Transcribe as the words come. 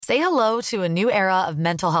Say hello to a new era of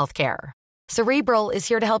mental health care. Cerebral is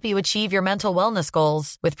here to help you achieve your mental wellness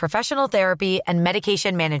goals with professional therapy and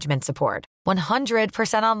medication management support.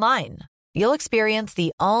 100% online. You'll experience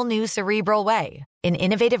the all-new Cerebral Way, an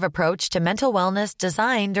innovative approach to mental wellness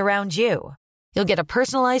designed around you. You'll get a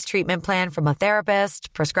personalized treatment plan from a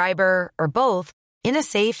therapist, prescriber, or both in a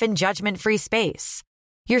safe and judgment-free space.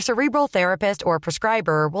 Your Cerebral therapist or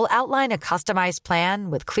prescriber will outline a customized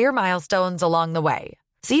plan with clear milestones along the way,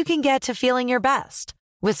 so you can get to feeling your best.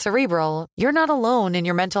 With Cerebral, you're not alone in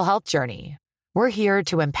your mental health journey. We're here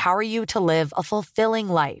to empower you to live a fulfilling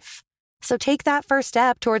life. So take that first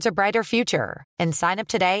step towards a brighter future and sign up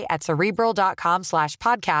today at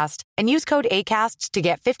Cerebral.com/podcast and use code ACAST to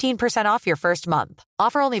get 15% off your first month.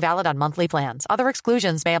 Offer only valid on monthly plans. Other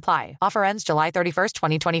exclusions may apply. Offer ends July 31st,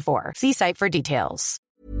 2024. See site for details.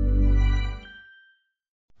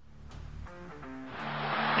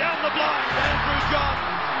 Down the blind, Andrew John.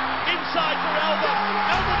 Inside for Albert.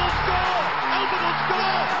 Albert will score. Albert will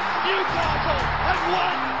score. Newcastle have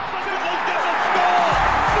won. Fiddler's going to score.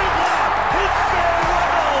 Fiddler, his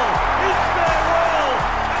farewell. His farewell.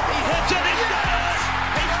 And he hits it. He's got it.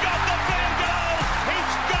 He's got the field goal.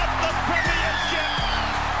 He's got the premiership.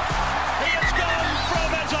 He has gone from,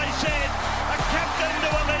 as I said, a captain to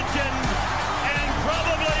a legend and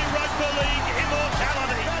probably rugby league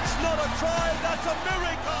immortality. That's not a try. That's a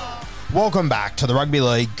miracle. Welcome back to the Rugby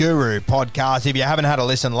League Guru podcast. If you haven't had a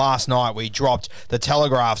listen, last night we dropped the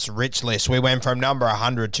Telegraph's rich list. We went from number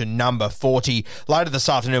 100 to number 40. Later this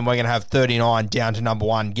afternoon, we're going to have 39 down to number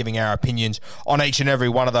 1, giving our opinions on each and every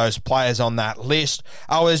one of those players on that list.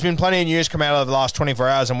 There's been plenty of news come out over the last 24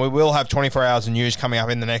 hours, and we will have 24 hours of news coming up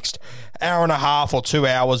in the next hour and a half or 2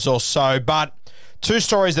 hours or so. But two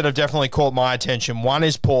stories that have definitely caught my attention. One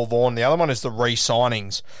is Paul Vaughan. The other one is the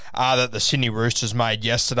re-signings that the Sydney Roosters made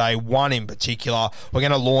yesterday. One in particular. We're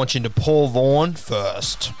going to launch into Paul Vaughan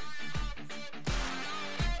first.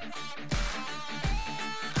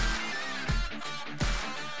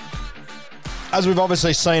 As we've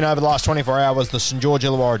obviously seen over the last 24 hours, the St George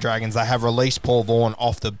Illawarra Dragons, they have released Paul Vaughan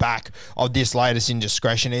off the back of this latest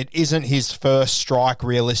indiscretion. It isn't his first strike,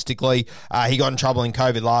 realistically. He got in trouble in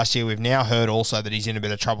COVID last year. We've now heard also that he's in a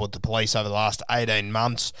bit of trouble with the police over the last 18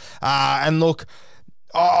 months. And look,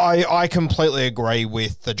 I completely agree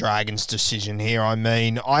with the Dragons' decision here. I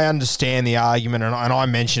mean, I understand the argument, and I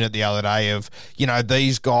mentioned it the other day of, you know,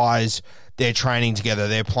 these guys, they're training together,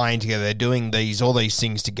 they're playing together, they're doing all these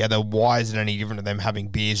things together. Why is it any different to them having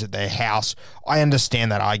beers at their house? I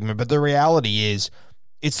understand that argument, but the reality is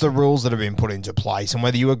it's the rules that have been put into place, and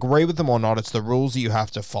whether you agree with them or not, it's the rules that you have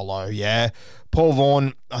to follow, yeah? Paul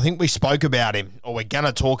Vaughan, I think we spoke about him, or we're going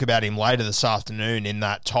to talk about him later this afternoon in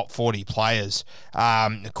that top 40 players,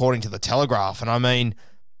 according to the Telegraph. And I mean,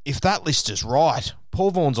 if that list is right, Paul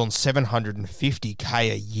Vaughan's on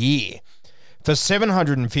 $750K a year. For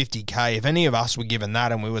 $750K, if any of us were given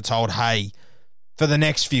that and we were told, hey, for the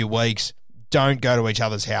next few weeks, don't go to each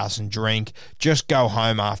other's house and drink, just go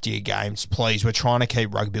home after your games, please. We're trying to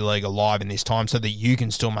keep rugby league alive in this time so that you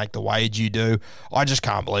can still make the wage you do. I just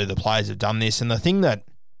can't believe the players have done this. And the thing that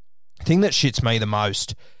shits me the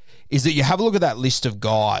most is that you have a look at that list of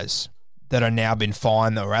guys that are now been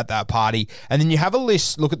fined that were at that party, and then you have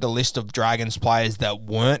look at the list of Dragons players that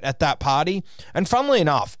weren't at that party, and funnily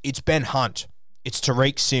enough, it's Ben Hunt, it's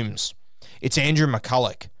Tariq Sims, it's Andrew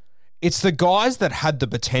McCulloch, it's the guys that had the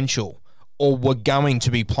potential or were going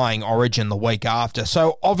to be playing Origin the week after.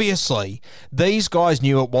 So obviously, these guys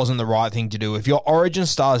knew it wasn't the right thing to do. If your Origin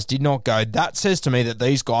stars did not go, that says to me that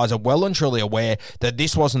these guys are well and truly aware that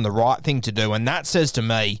this wasn't the right thing to do, and that says to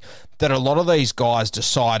me that a lot of these guys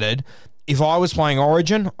decided, if I was playing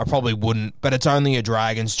Origin, I probably wouldn't, but it's only a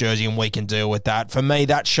Dragons jersey and we can deal with that. For me,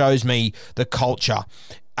 that shows me the culture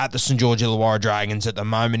at the St George Illawarra Dragons at the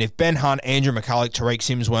moment. If Ben Hunt, Andrew McCulloch, Tariq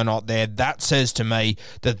Sims were not there, that says to me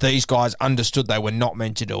that these guys understood they were not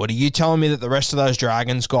meant to do it. Are you telling me that the rest of those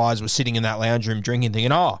Dragons guys were sitting in that lounge room drinking,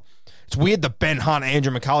 thinking, oh, it's weird that Ben Hunt,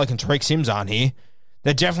 Andrew McCulloch and Tariq Sims aren't here.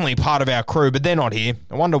 They're definitely part of our crew, but they're not here.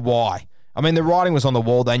 I wonder why. I mean, the writing was on the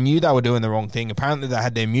wall. They knew they were doing the wrong thing. Apparently, they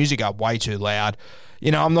had their music up way too loud.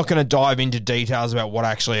 You know, I'm not going to dive into details about what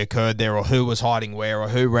actually occurred there or who was hiding where or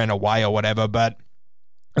who ran away or whatever, but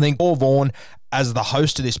I think Paul Vaughan, as the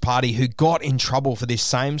host of this party, who got in trouble for this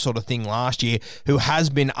same sort of thing last year, who has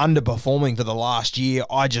been underperforming for the last year,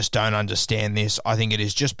 I just don't understand this. I think it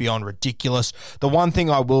is just beyond ridiculous. The one thing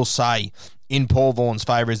I will say in Paul Vaughan's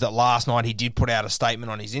favour is that last night he did put out a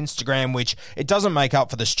statement on his Instagram, which it doesn't make up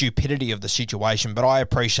for the stupidity of the situation, but I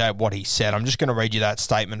appreciate what he said. I'm just going to read you that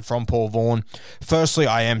statement from Paul Vaughan. Firstly,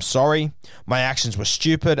 I am sorry. My actions were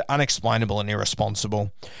stupid, unexplainable and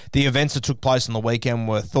irresponsible. The events that took place on the weekend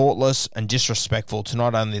were thoughtless and disrespectful to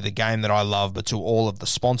not only the game that I love, but to all of the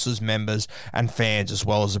sponsors, members and fans, as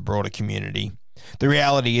well as the broader community. The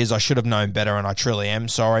reality is I should have known better, and I truly am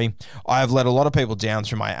sorry. I have let a lot of people down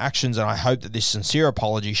through my actions, and I hope that this sincere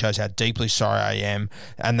apology shows how deeply sorry I am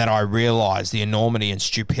and that I realise the enormity and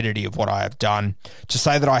stupidity of what I have done. To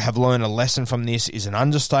say that I have learned a lesson from this is an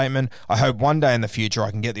understatement. I hope one day in the future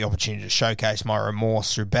I can get the opportunity to showcase my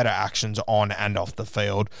remorse through better actions on and off the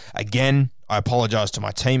field. Again, I apologise to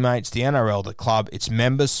my teammates, the NRL, the club, its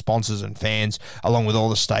members, sponsors and fans, along with all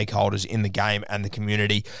the stakeholders in the game and the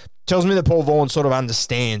community. Tells me that Paul Vaughan sort of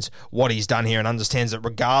understands what he's done here and understands that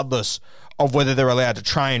regardless of whether they're allowed to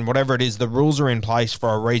train, whatever it is, the rules are in place for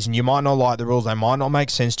a reason. You might not like the rules, they might not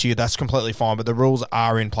make sense to you, that's completely fine, but the rules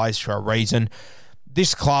are in place for a reason.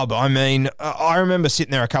 This club, I mean, I remember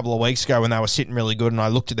sitting there a couple of weeks ago when they were sitting really good, and I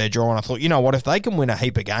looked at their draw and I thought, you know what, if they can win a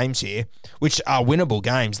heap of games here, which are winnable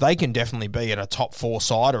games, they can definitely be in a top 4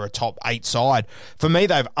 side or a top 8 side. For me,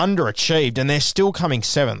 they've underachieved and they're still coming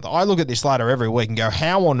 7th. I look at this ladder every week and go,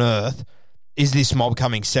 how on earth is this mob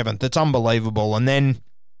coming 7th? It's unbelievable. And then,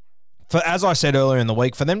 as I said earlier in the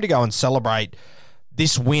week, for them to go and celebrate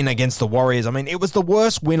this win against the Warriors, I mean, it was the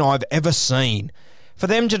worst win I've ever seen. For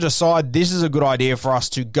them to decide this is a good idea for us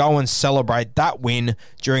to go and celebrate that win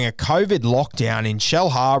during a COVID lockdown in Shell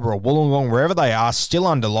Harbour or Wollongong, wherever they are, still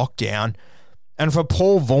under lockdown, and for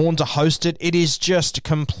Paul Vaughan to host it, it is just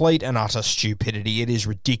complete and utter stupidity. It is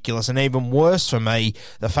ridiculous. And even worse for me,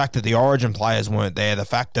 the fact that the Origin players weren't there, the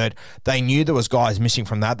fact that they knew there was guys missing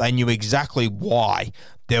from that, they knew exactly why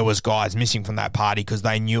there was guys missing from that party, because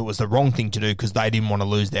they knew it was the wrong thing to do because they didn't want to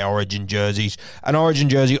lose their Origin jerseys. An Origin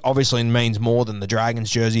jersey obviously means more than the Dragons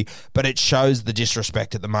jersey, but it shows the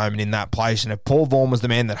disrespect at the moment in that place. And if Paul Vaughan was the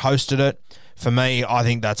man that hosted it, for me, I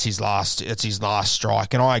think that's his last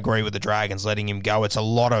strike. And I agree with the Dragons letting him go. It's a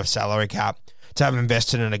lot of salary cap to have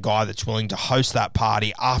invested in a guy that's willing to host that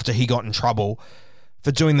party after he got in trouble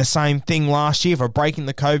for doing the same thing last year, for breaking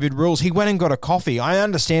the COVID rules. He went and got a coffee. I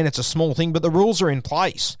understand it's a small thing, but the rules are in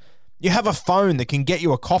place. You have a phone that can get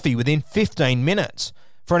you a coffee within 15 minutes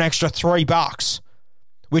for an extra $3,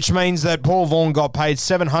 which means that Paul Vaughan got paid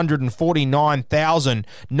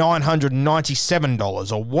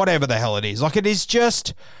 $749,997 or whatever the hell it is. Like, it is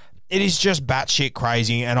just batshit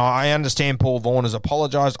crazy, and I understand Paul Vaughan has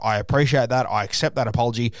apologised. I appreciate that. I accept that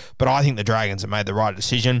apology, but I think the Dragons have made the right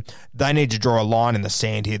decision. They need to draw a line in the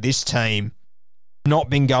sand here. This team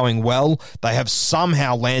not been going well. They have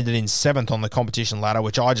somehow landed in 7th on the competition ladder,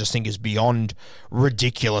 which I just think is beyond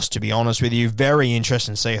ridiculous, to be honest with you. Very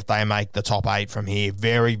interesting to see if they make the top 8 from here.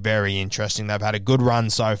 Very, very interesting. They've had a good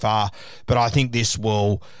run so far, but I think this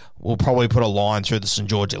will probably put a line through the St.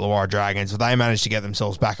 George Illawarra Dragons. If they manage to get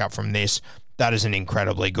themselves back up from this, that is an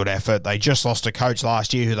incredibly good effort. They just lost a coach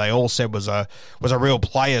last year who they all said was a real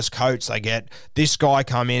players coach. They get this guy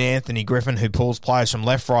come in, Anthony Griffin, who pulls players from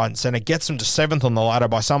left, right and centre, gets them to 7th on the ladder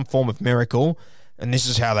by some form of miracle, and this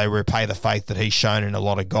is how they repay the faith that he's shown in a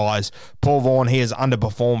lot of guys. Paul Vaughan, he has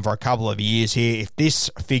underperformed for a couple of years here. If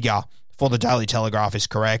this figure for the Daily Telegraph is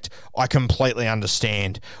correct, I completely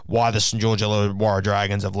understand why the St. George Illawarra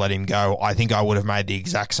Dragons have let him go. I think I would have made the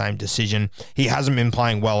exact same decision. He hasn't been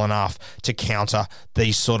playing well enough to counter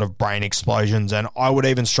these sort of brain explosions, and I would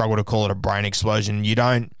even struggle to call it a brain explosion. You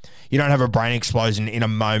don't have a brain explosion in a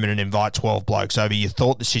moment and invite 12 blokes over. You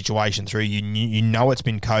thought the situation through. You know it's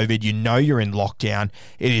been COVID. You know you're in lockdown.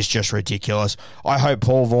 It is just ridiculous. I hope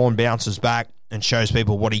Paul Vaughan bounces back and shows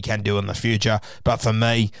people what he can do in the future. But for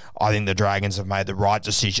me, I think the Dragons have made the right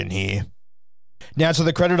decision here. Now, to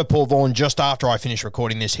the credit of Paul Vaughan, just after I finished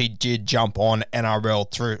recording this, he did jump on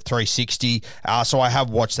NRL 360. So I have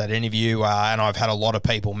watched that interview, and I've had a lot of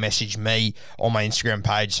people message me on my Instagram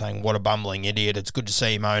page saying, what a bumbling idiot. It's good to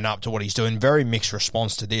see him own up to what he's doing. Very mixed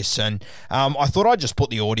response to this. And I thought I'd just put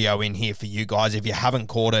the audio in here for you guys. If you haven't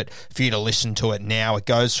caught it, for you to listen to it now. It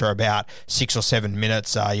goes for about 6 or 7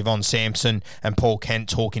 minutes. Yvonne Sampson and Paul Kent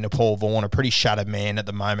talking to Paul Vaughan, a pretty shattered man at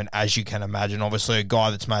the moment, as you can imagine. Obviously, a guy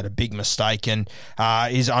that's made a big mistake, and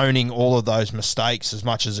is owning all of those mistakes. As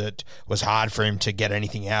much as it was hard for him to get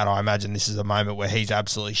anything out, I imagine this is a moment where he's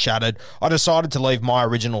absolutely shattered. I decided to leave my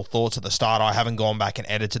original thoughts at the start. I haven't gone back and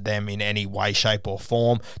edited them in any way, shape or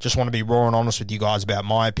form. Just want to be raw and honest with you guys about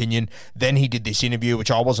my opinion. Then he did this interview,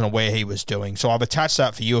 which I wasn't aware he was doing. So I've attached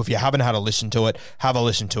that for you. If you haven't had a listen to it, have a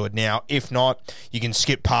listen to it now. If not, you can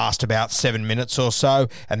skip past about 7 minutes or so,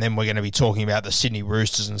 and then we're going to be talking about the Sydney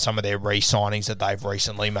Roosters and some of their re-signings that they've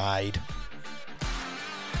recently made.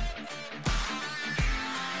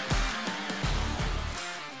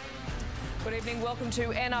 Good evening. Welcome to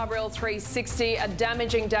NRL 360. A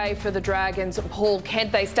damaging day for the Dragons. Paul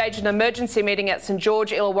Kent, they staged an emergency meeting at St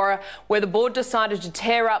George Illawarra where the board decided to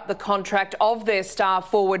tear up the contract of their star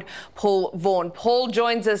forward, Paul Vaughan. Paul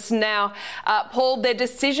joins us now. Paul, their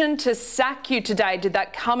decision to sack you today, did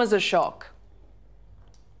that come as a shock?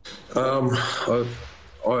 I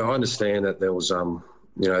understand that there was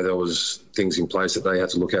there was things in place that they had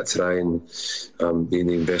to look at today and in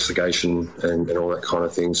the investigation and all that kind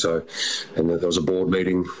of thing. So, and there was a board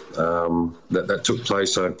meeting that took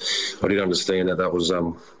place. So I did understand that was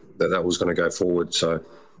going to go forward. So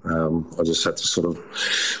I just had to sort of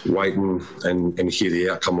wait and hear the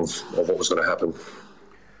outcome of what was going to happen.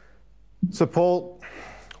 So, Paul,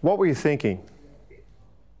 what were you thinking?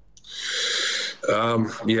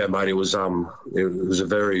 Yeah, mate, it was a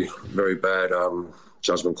very, very bad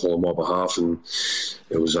judgment call on my behalf, and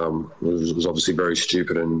it was obviously very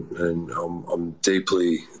stupid, and I'm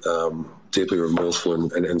deeply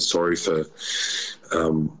remorseful and sorry for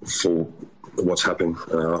what's happened.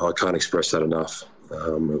 I can't express that enough.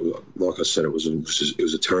 Like I said, it was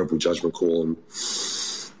a terrible judgment call, and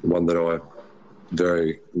one that I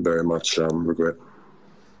very, very much regret.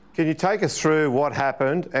 Can you take us through what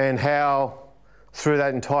happened and how, through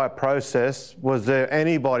that entire process, was there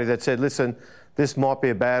anybody that said, listen, this might be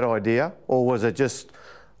a bad idea, or was it just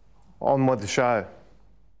on with the show?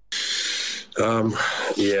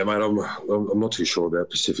 Yeah, mate, I'm not too sure about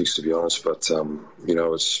specifics, to be honest, but,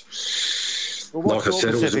 it's... Well, like I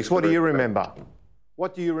said, specifics? What do you remember?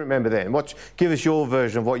 What do you remember then? Give us your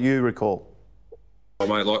version of what you recall. Oh,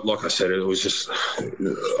 mate, like I said, it was just...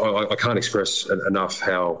 I can't express enough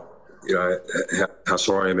how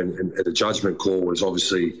sorry I am, and the judgment call was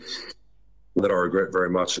obviously that I regret very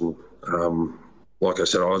much, and like I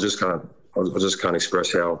said, I just can't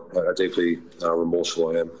express how deeply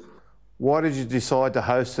remorseful I am. Why did you decide to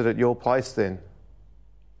host it at your place then?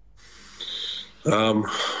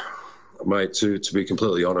 Mate, to be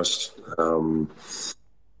completely honest, it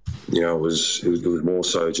was more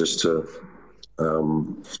so just to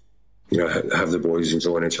have the boys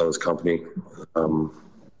enjoying each other's company.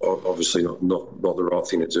 Obviously not the right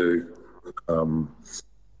thing to do.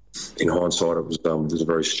 In hindsight, it was a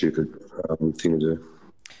very stupid thing to do.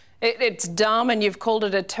 It's dumb, and you've called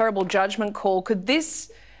it a terrible judgment call. Could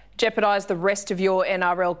this jeopardise the rest of your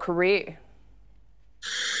NRL career?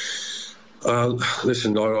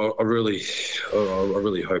 Listen, I really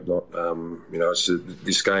hope not. It's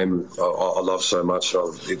this game I love so much.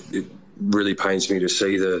 It really pains me to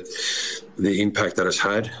see the impact that it's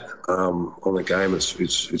had on the game. It's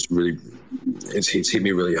hit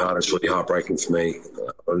me really hard. It's really heartbreaking for me.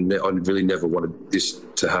 I really never wanted this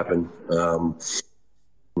to happen.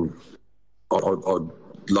 I'd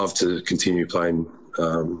love to continue playing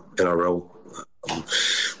NRL,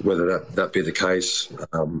 whether that be the case.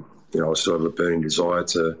 I still have a burning desire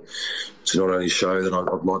to not only show that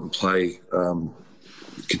I'd like to play,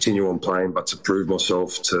 continue on playing, but to prove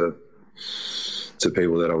myself to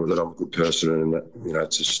people that I'm a good person, and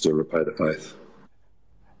that to still repay the faith.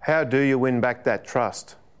 How do you win back that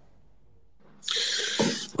trust?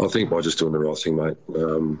 I think by just doing the right thing, mate.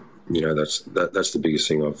 That's the biggest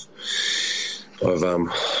thing. It's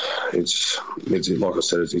like I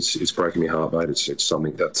said, it's breaking my heart, mate. It's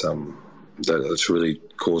something that's really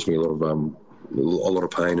caused me a lot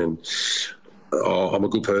of pain, and I'm a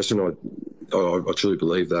good person. I truly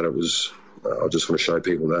believe that it was. I just want to show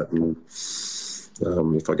people that, and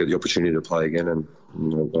if I get the opportunity to play again, and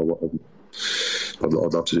I'd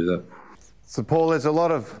love to do that. So, Paul, there's a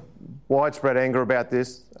lot of widespread anger about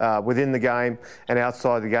this within the game and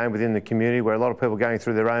outside the game, within the community, where a lot of people are going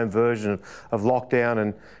through their own version of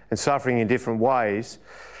lockdown and suffering in different ways.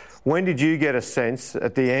 When did you get a sense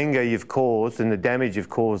at the anger you've caused and the damage you've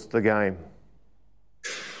caused the game?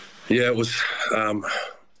 Yeah, it was,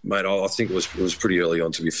 mate. I think it was pretty early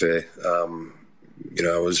on, to be fair.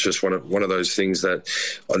 It was just one of those things that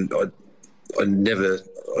I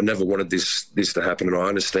never wanted this to happen, and I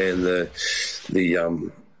understand the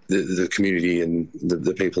community and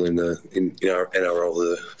the people in our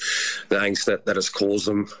NRL, the angst that has caused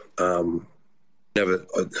them. I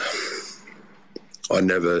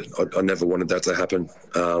never wanted that to happen.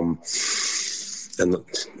 And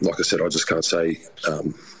like I said, I just can't say,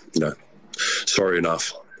 sorry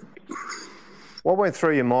enough. What went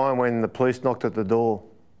through your mind when the police knocked at the door?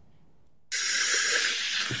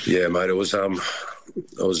 Yeah, mate, it was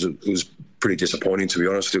pretty disappointing, to be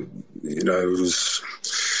honest. It was.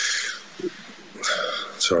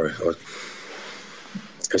 Sorry,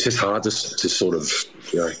 it's just hard to sort of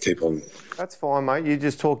keep on. That's fine, mate. You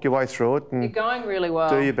just talk your way through it. And you're going really well.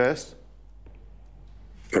 Do your best.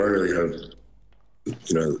 I don't really have,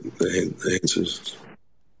 the answers.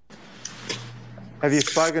 Have you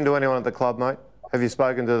spoken to anyone at the club, mate? Have you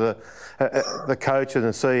spoken to the coach and the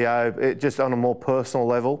CEO, just on a more personal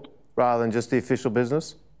level rather than just the official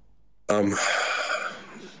business? I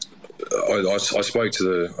spoke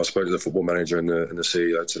to the football manager and the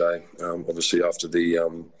CEO today. Obviously after the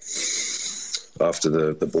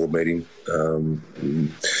board meeting,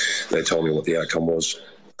 they told me what the outcome was,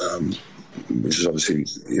 which is obviously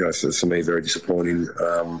for me very disappointing.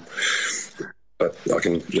 But I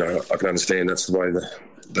can understand that's the way that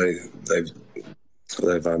they've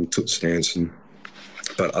took stance.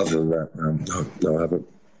 But other than that, no, I haven't.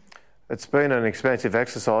 It's been an expensive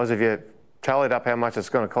exercise. Have you tallied up how much it's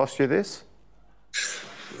going to cost you this?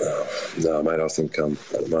 No, mate. I think at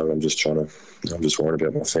the moment I'm just worried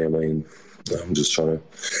about my family, and I'm just trying to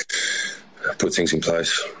put things in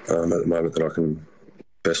place at the moment that I can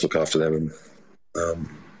best look after them and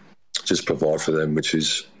just provide for them, which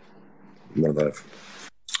is one of the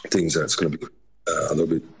things that's going to be a little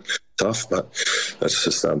bit tough, but that's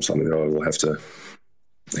just something that I will have to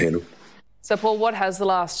handle. So, Paul, what has the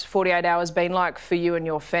last 48 hours been like for you and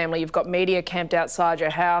your family? You've got media camped outside your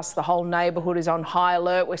house. The whole neighbourhood is on high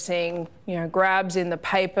alert. We're seeing, grabs in the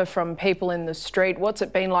paper from people in the street. What's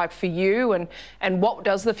it been like for you, and what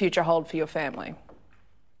does the future hold for your family?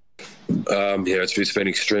 It's been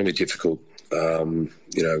extremely difficult. With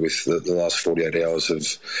the last 48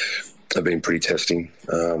 hours have been pretty testing.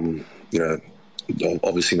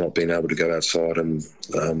 Obviously not being able to go outside, and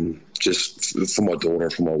just for my daughter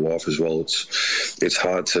and for my wife as well, it's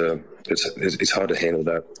hard to handle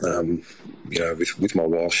that. With my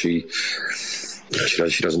wife, she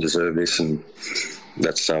doesn't deserve this, and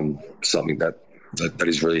that's something that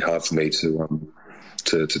is really hard for me to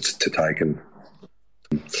take. And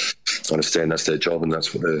I understand that's their job and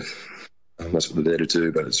that's what they're there to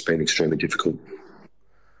do, but it's been extremely difficult.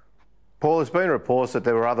 Paul, there's been reports that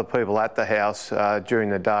there were other people at the house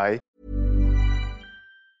during the day.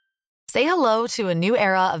 Say hello to a new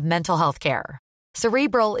era of mental health care.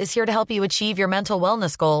 Cerebral is here to help you achieve your mental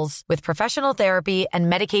wellness goals with professional therapy and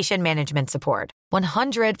medication management support.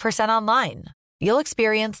 100% online. You'll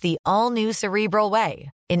experience the all-new Cerebral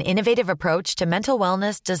Way, an innovative approach to mental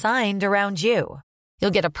wellness designed around you.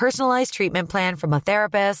 You'll get a personalized treatment plan from a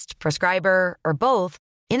therapist, prescriber, or both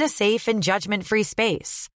in a safe and judgment-free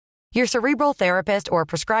space. Your Cerebral therapist or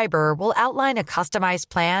prescriber will outline a customized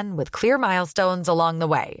plan with clear milestones along the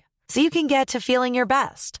way, so you can get to feeling your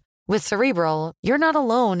best. With Cerebral, you're not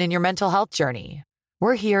alone in your mental health journey.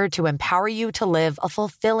 We're here to empower you to live a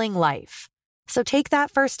fulfilling life. So take that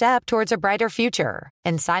first step towards a brighter future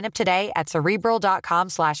and sign up today at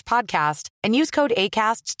Cerebral.com/podcast and use code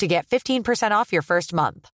ACAST to get 15% off your first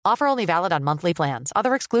month. Offer only valid on monthly plans.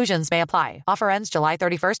 Other exclusions may apply. Offer ends July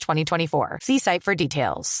 31st, 2024. See site for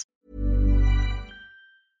details.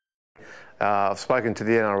 I've spoken to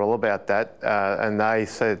the NRL about that, and they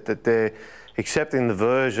said that they're accepting the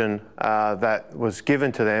version that was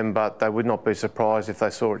given to them, but they would not be surprised if they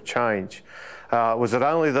saw it change. Was it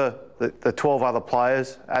only the 12 other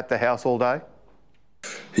players at the house all day?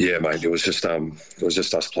 Yeah, mate. It was just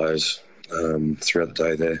us players throughout the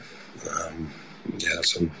day there.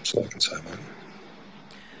 That's all I can say, mate.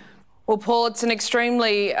 Well, Paul, it's an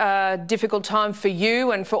extremely difficult time for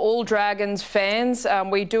you and for all Dragons fans.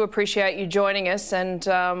 We do appreciate you joining us, and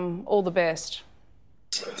all the best.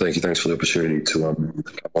 Thank you. Thanks for the opportunity to come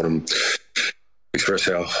on and express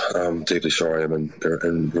how deeply sorry I am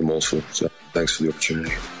and remorseful. So thanks for the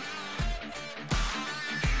opportunity.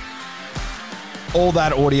 All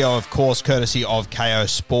that audio, of course, courtesy of KO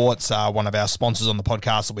Sports, one of our sponsors on the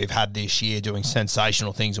podcast that we've had this year, doing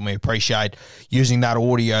sensational things, and we appreciate using that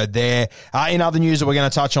audio there. In other news that we're going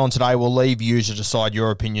to touch on today, we'll leave you to decide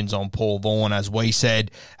your opinions on Paul Vaughan. As we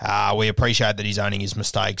said, we appreciate that he's owning his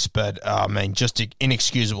mistakes, but just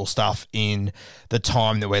inexcusable stuff in the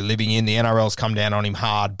time that we're living in. The NRL's come down on him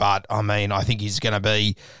hard, but I think he's going to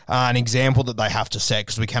be an example that they have to set,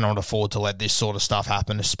 because we cannot afford to let this sort of stuff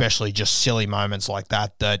happen, especially just silly moments like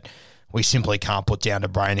that we simply can't put down to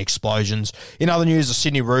brain explosions. In other news, the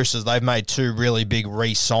Sydney Roosters, they've made two really big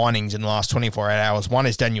re-signings in the last 24 hours. One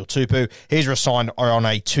is Daniel Tupou. He's re-signed on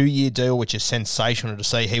a 2-year deal, which is sensational to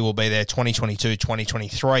see. He will be there 2022,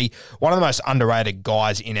 2023. One of the most underrated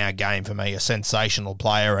guys in our game for me, a sensational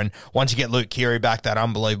player. And once you get Luke Keary back, that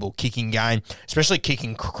unbelievable kicking game, especially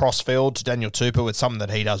kicking cross-field to Daniel Tupou, it's something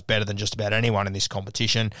that he does better than just about anyone in this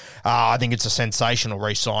competition. I think it's a sensational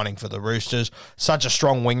re-signing for the Roosters. Such a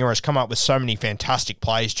strong winger, has come up with so many fantastic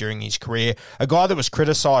plays during his career. A guy that was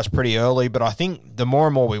criticised pretty early, but I think the more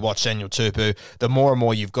and more we watch Daniel Tupou, the more and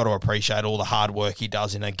more you've got to appreciate all the hard work he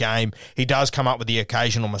does in a game. He does come up with the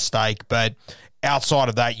occasional mistake, but outside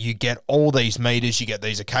of that, you get all these meters, you get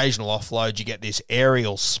these occasional offloads, you get this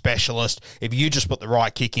aerial specialist. If you just put the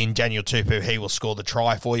right kick in, Daniel Tupou, he will score the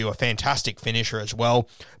try for you. A fantastic finisher as well.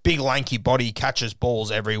 Big lanky body, catches balls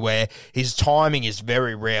everywhere. His timing is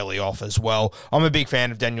very rarely off as well. I'm a big fan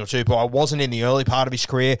of Daniel Tupou. I wasn't in the early part of his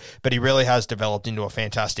career, but he really has developed into a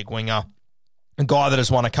fantastic winger. A guy that has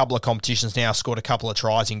won a couple of competitions now, scored a couple of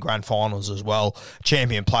tries in grand finals as well.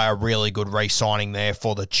 Champion player, really good re-signing there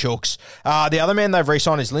for the Chooks. The other man they've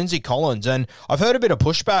re-signed is Lindsay Collins, and I've heard a bit of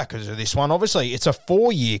pushback because of this one. Obviously, it's a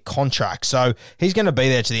 4-year contract, so he's going to be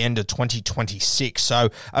there to the end of 2026. So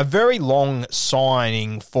a very long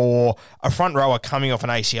signing for a front rower coming off an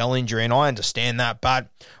ACL injury, and I understand that, but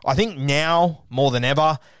I think now, more than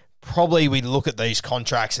ever, probably we look at these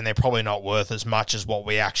contracts and they're probably not worth as much as what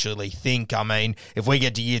we actually think. I mean, if we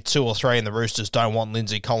get to year 2 or 3 and the Roosters don't want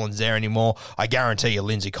Lindsay Collins there anymore, I guarantee you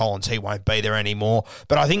Lindsay Collins, he won't be there anymore.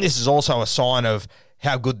 But I think this is also a sign of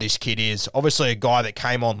how good this kid is. Obviously a guy that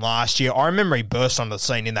came on last year. I remember he burst on the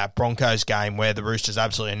scene in that Broncos game where the Roosters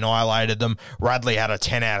absolutely annihilated them. Radley had a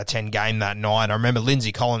 10 out of 10 game that night. I remember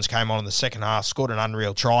Lindsay Collins came on in the second half, scored an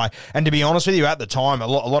unreal try. And to be honest with you, at the time, a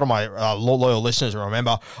lot of my loyal listeners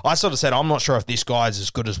remember, I sort of said, I'm not sure if this guy is as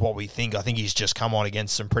good as what we think. I think he's just come on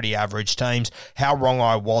against some pretty average teams. How wrong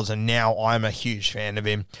I was, and now I'm a huge fan of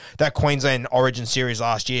him. That Queensland Origin Series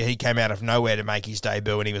last year, he came out of nowhere to make his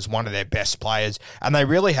debut, and he was one of their best players. And they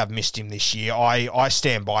really have missed him this year. I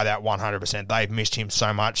stand by that 100%. They've missed him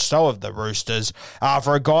so much. So have the Roosters.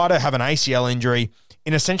 For a guy to have an ACL injury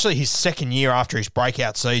in essentially his second year after his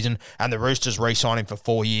breakout season, and the Roosters re-sign him for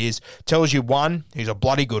 4 years, tells you, 1, he's a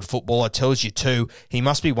bloody good footballer. Tells you, 2, he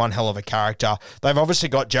must be one hell of a character. They've obviously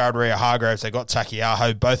got Jared Rea-Hargreaves. They've got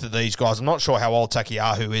Takiaho. Both of these guys, I'm not sure how old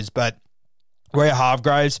Takiaho is, but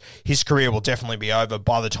Rea-Hargreaves, his career will definitely be over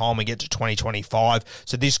by the time we get to 2025.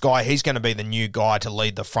 So this guy, he's going to be the new guy to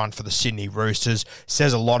lead the front for the Sydney Roosters.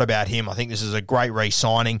 Says a lot about him. I think this is a great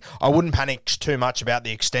re-signing. I wouldn't panic too much about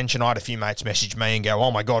the extension. I had a few mates message me and go, oh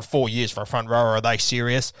my God, 4 years for a front rower. Are they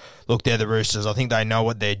serious? Look, they're the Roosters. I think they know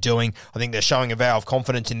what they're doing. I think they're showing a vow of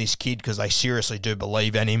confidence in this kid because they seriously do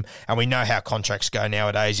believe in him. And we know how contracts go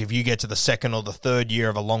nowadays. If you get to the second or the third year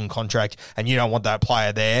of a long contract and you don't want that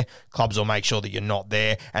player there, clubs will make sure that you're not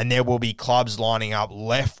there, and there will be clubs lining up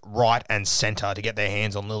left, right and centre to get their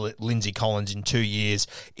hands on Lindsay Collins in 2 years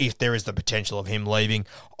if there is the potential of him leaving.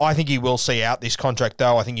 I think he will see out this contract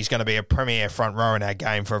though. I think he's going to be a premier front row in our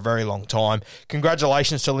game for a very long time.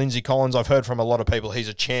 Congratulations to Lindsay Collins. I've heard from a lot of people he's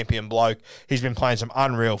a champion bloke. He's been playing some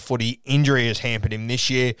unreal footy. Injury has hampered him this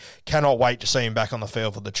year. Cannot wait to see him back on the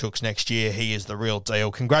field for the Chooks next year. He is the real deal.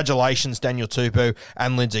 Congratulations, Daniel Tupou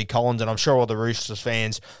and Lindsay Collins, and I'm sure all the Roosters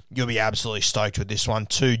fans, you'll be absolutely stoked with this one.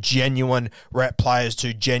 2 genuine rep players,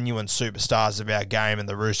 2 genuine superstars of our game, and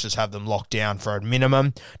the Roosters have them locked down for a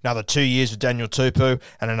minimum. Another 2 years with Daniel Tupou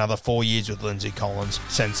and another 4 years with Lindsay Collins.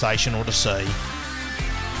 Sensational to see.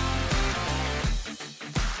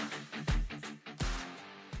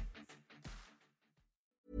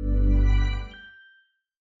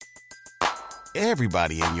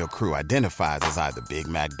 Everybody in your crew identifies as either Big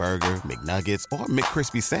Mac Burger, McNuggets, or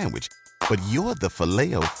McCrispy Sandwich. But you're the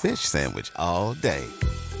Filet-O-Fish Sandwich all day.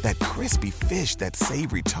 That crispy fish, that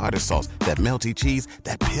savory tartar sauce, that melty cheese,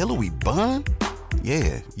 that pillowy bun.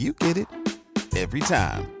 Yeah, you get it. Every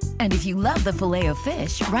time. And if you love the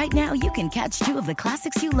Filet-O-Fish, right now you can catch 2 of the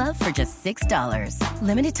classics you love for just $6.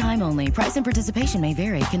 Limited time only. Price and participation may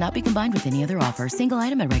vary. Cannot be combined with any other offer. Single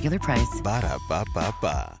item at regular price.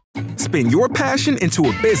 Ba-da-ba-ba-ba. Spin your passion into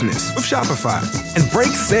a business with Shopify and break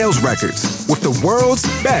sales records with the world's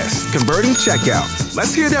best converting checkout.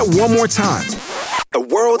 Let's hear that one more time. The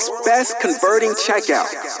world's best converting checkout.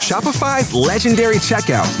 Shopify's legendary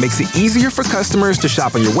checkout makes it easier for customers to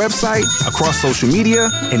shop on your website, across social media,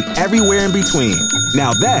 and everywhere in between.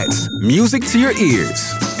 Now that's music to your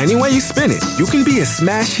ears. Any way you spin it, you can be a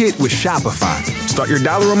smash hit with Shopify. Start your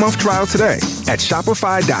 $1 a month trial today at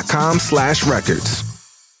shopify.com/records.